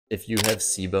If you have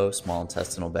SIBO, small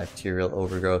intestinal bacterial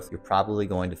overgrowth, you're probably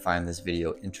going to find this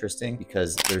video interesting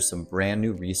because there's some brand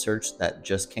new research that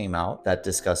just came out that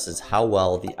discusses how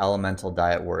well the elemental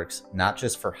diet works, not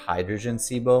just for hydrogen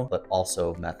SIBO, but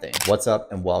also methane. What's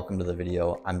up and welcome to the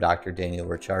video. I'm Dr. Daniel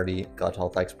Ricciardi, gut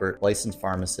health expert, licensed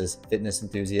pharmacist, fitness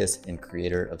enthusiast, and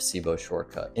creator of SIBO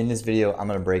Shortcut. In this video, I'm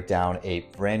going to break down a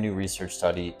brand new research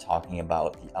study talking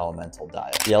about the elemental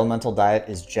diet. The elemental diet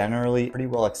is generally pretty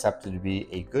well accepted to be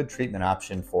a good treatment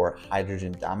option for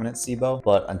hydrogen dominant SIBO,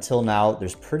 but until now,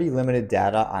 there's pretty limited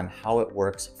data on how it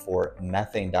works for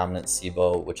methane dominant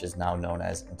SIBO, which is now known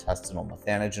as intestinal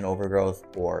methanogen overgrowth,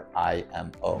 or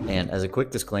IMO. And as a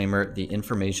quick disclaimer, the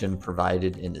information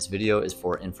provided in this video is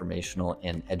for informational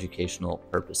and educational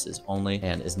purposes only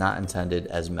and is not intended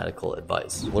as medical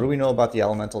advice. What do we know about the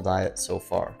elemental diet so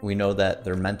far? We know that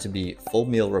they're meant to be full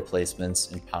meal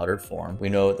replacements in powdered form. We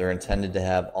know they're intended to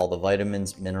have all the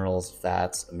vitamins, minerals,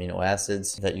 fats, amino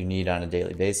acids that you need on a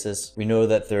daily basis. We know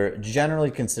that they're generally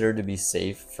considered to be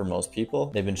safe for most people.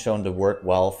 They've been shown to work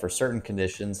well for certain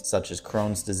conditions such as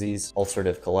Crohn's disease,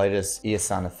 ulcerative colitis,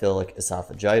 eosinophilic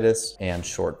esophagitis, and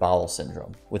short bowel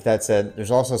syndrome. With that said,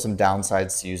 there's also some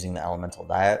downsides to using the elemental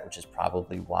diet, which is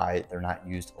probably why they're not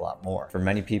used a lot more. For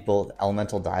many people, the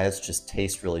elemental diets just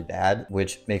taste really bad,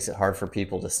 which makes it hard for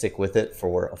people to stick with it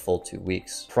for a full 2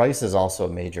 weeks. Price is also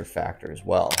a major factor as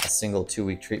well. A single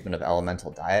 2-week treatment of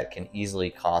elemental diet can easily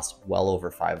cost well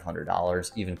over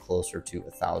 $500, even closer to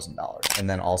 $1,000. And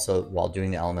then also, while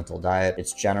doing the elemental diet,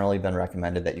 it's generally been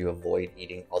recommended that you avoid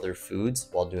eating other foods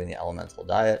while doing the elemental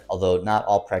diet, although not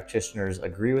all practitioners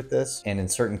agree with this. And in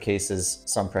certain cases,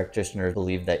 some practitioners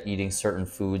believe that eating certain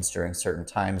foods during certain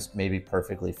times may be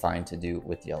perfectly fine to do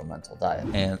with the elemental diet.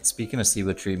 And speaking of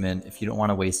SIBO treatment, if you don't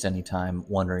want to waste any time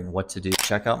wondering what to do,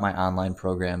 check out my online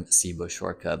program, SIBO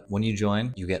Shortcut. When you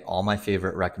join, you get all my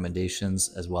favorite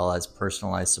recommendations as well as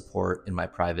personalized support in my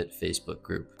private Facebook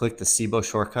group. Click the SIBO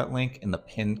Shortcut link in the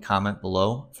pinned comment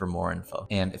below for more info.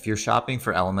 And if you're shopping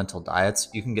for elemental diets,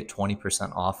 you can get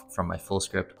 20% off from my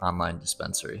Fullscript online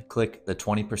dispensary. Click the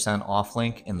 20% off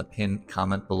link in the pinned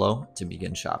comment below to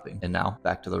begin shopping. And now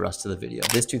back to the rest of the video.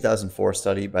 This 2004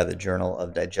 study by the Journal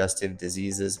of Digestive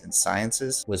Diseases and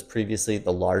Sciences was previously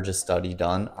the largest study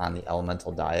done on the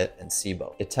elemental diet and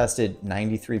SIBO. It tested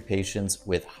 93 patients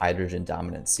with hydrogen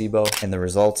dominant SIBO, and the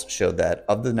results showed that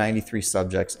of the 93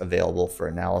 subjects available for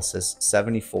analysis,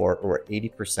 74 or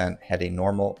 80% had a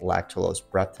normal lactulose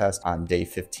breath test on day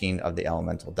 15 of the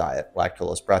elemental diet.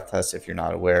 Lactulose breath test, if you're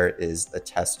not aware, is the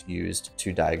test used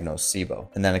to diagnose SIBO.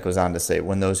 And then it goes on to say,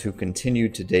 when those who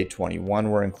continued to day 21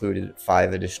 were included,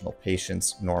 5 additional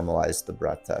patients normalized the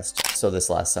breath test. So this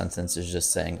last sentence is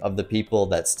just saying, of the people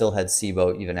that still had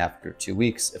SIBO even after 2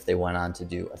 weeks, if they went on to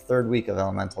do a 3rd week of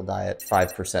elemental diet,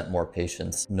 5% more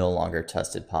patients no longer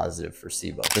tested positive for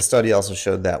SIBO. The study also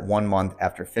showed that 1 month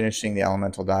after finishing the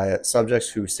elemental diet, subjects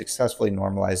who successfully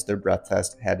normalized their breath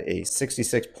test had a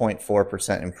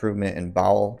 66.4% improvement in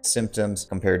bowel symptoms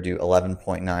compared to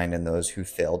 11.9% in those who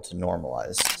failed to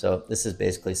normalize. So this is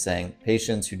basically saying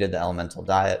patients who did the elemental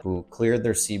diet, who cleared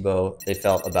their SIBO, they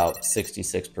felt about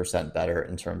 66% better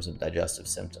in terms of digestive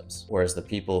symptoms. Whereas the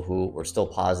people who were still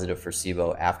positive for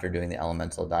SIBO after doing the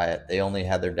elemental diet, they only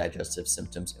had their digestive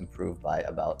symptoms improved by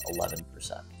about 11%.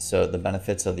 So the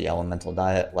benefits of the elemental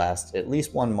diet last at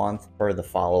least 1 month per the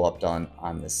follow-up done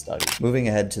on this study. Moving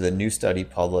ahead to the new study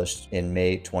published in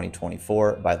May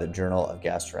 2024 by the Journal of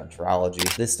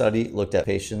Gastroenterology. This study looked at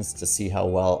patients to see how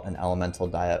well an elemental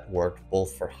diet worked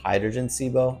both for hydrogen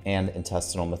SIBO and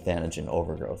intestinal methanogen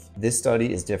overgrowth. This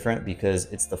study is different because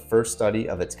it's the first study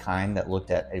of its kind that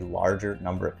looked at a larger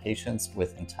number of patients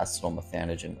with intestinal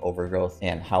methanogen overgrowth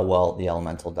and how well the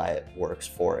elemental diet works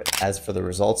for it. As for the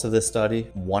results of this study,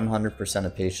 100%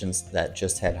 of patients that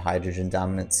just had hydrogen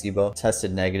dominant SIBO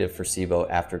tested negative for SIBO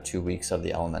after 2 weeks of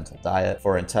the elemental diet.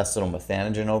 For intestinal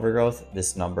methanogen overgrowth,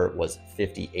 this number was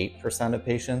 58% of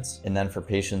patients. And then for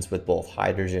patients with both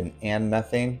hydrogen and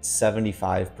methane,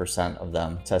 75% of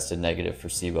them tested negative for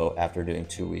SIBO after doing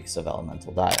 2 weeks of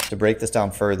elemental diet. To break this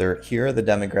down further, here are the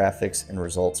demographics and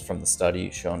results from the study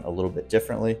shown a little bit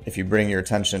differently. If you bring your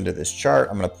attention to this chart,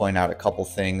 I'm going to point out a couple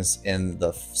things. In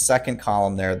the second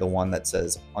column there, the one that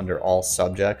says under all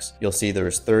subjects, you'll see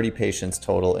there's 30 patients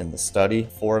total in the study.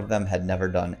 4 of them had never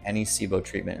done any SIBO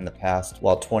treatment in the past,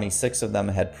 while 26 of them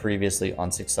had previously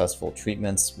unsuccessful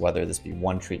treatments, whether this be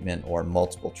one treatment or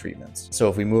multiple treatments. So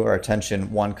if we move our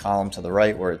attention one column to the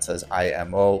right where it says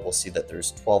IMO, we'll see that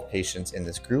there's 12 patients in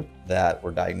this group that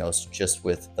were diagnosed just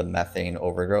with the methane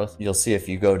overgrowth. You'll see if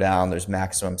you go down, there's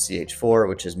maximum CH4,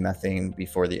 which is methane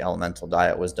before the elemental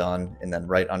diet was done, and then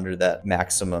right under that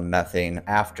maximum methane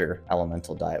after after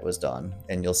elemental diet was done.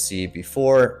 And you'll see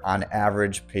before, on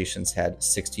average, patients had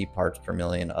 60 parts per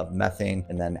million of methane.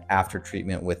 And then after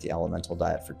treatment with the elemental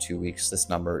diet for 2 weeks, this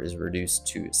number is reduced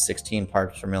to 16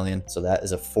 parts per million. So that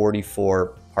is a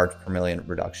 44 parts per million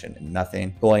reduction in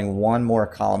methane. Going one more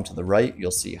column to the right,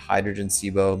 you'll see hydrogen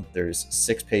SIBO. There's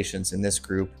 6 patients in this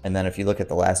group. And then if you look at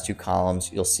the last 2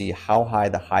 columns, you'll see how high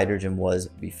the hydrogen was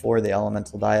before the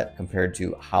elemental diet compared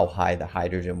to how high the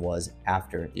hydrogen was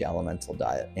after the elemental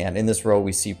diet. And in this row,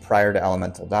 we see prior to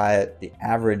elemental diet, the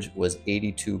average was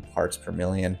 82 parts per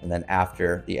million. And then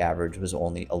after, the average was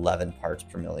only 11 parts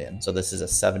per million. So this is a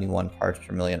 71 parts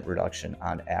per million reduction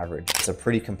on average. It's a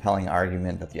pretty compelling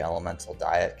argument that the elemental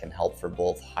diet can help for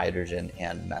both hydrogen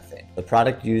and methane. The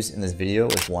product used in this video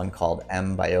is one called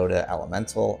M-Biota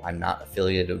Elemental. I'm not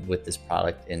affiliated with this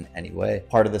product in any way.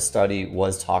 Part of the study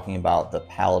was talking about the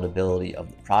palatability of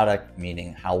the product,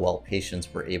 meaning how well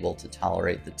patients were able to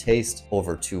tolerate the taste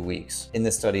over 2 weeks. In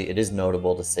this study, it is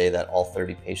notable to say that all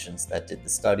 30 patients that did the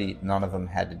study, none of them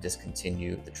had to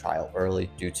discontinue the trial early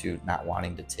due to not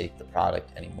wanting to take the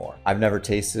product anymore. I've never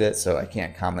tasted it, so I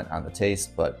can't comment on the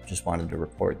taste, but just wanted to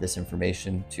report this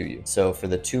information to you. So for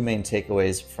the 2 main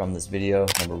takeaways from this video,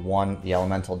 number 1, the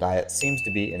elemental diet seems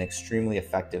to be an extremely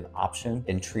effective option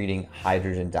in treating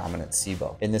hydrogen dominant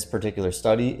SIBO. In this particular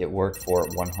study, it worked for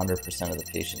 100% of the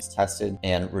patients tested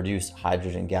and reduced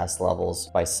hydrogen gas levels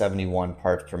by 71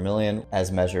 parts per million as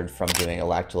measured from doing a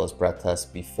lactulose breath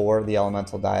test before the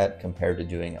elemental diet compared to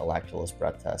doing a lactulose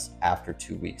breath test after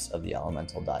 2 weeks of the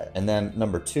elemental diet. And then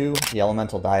number 2, the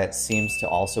elemental diet seems to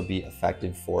also be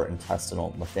effective for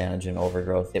intestinal methanogen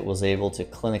overgrowth. It was able to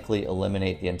clinically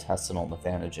eliminate the intestinal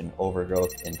methanogen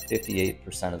overgrowth in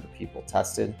 58% of the people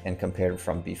tested, and compared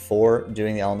from before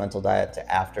doing the elemental diet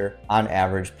to after, on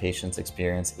average, patients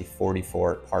experienced a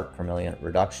 44 part per million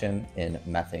reduction in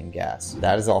methane gas.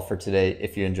 That is all for today.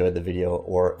 If you enjoyed the video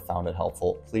or found it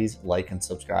helpful, please like and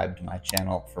subscribe to my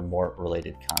channel for more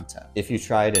related content. If you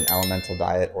tried an elemental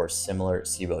diet or similar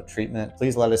SIBO treatment,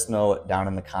 please let us know down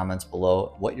in the comments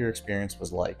below what your experience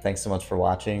was like. Thanks so much for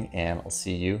watching, and I'll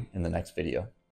see you in the next video.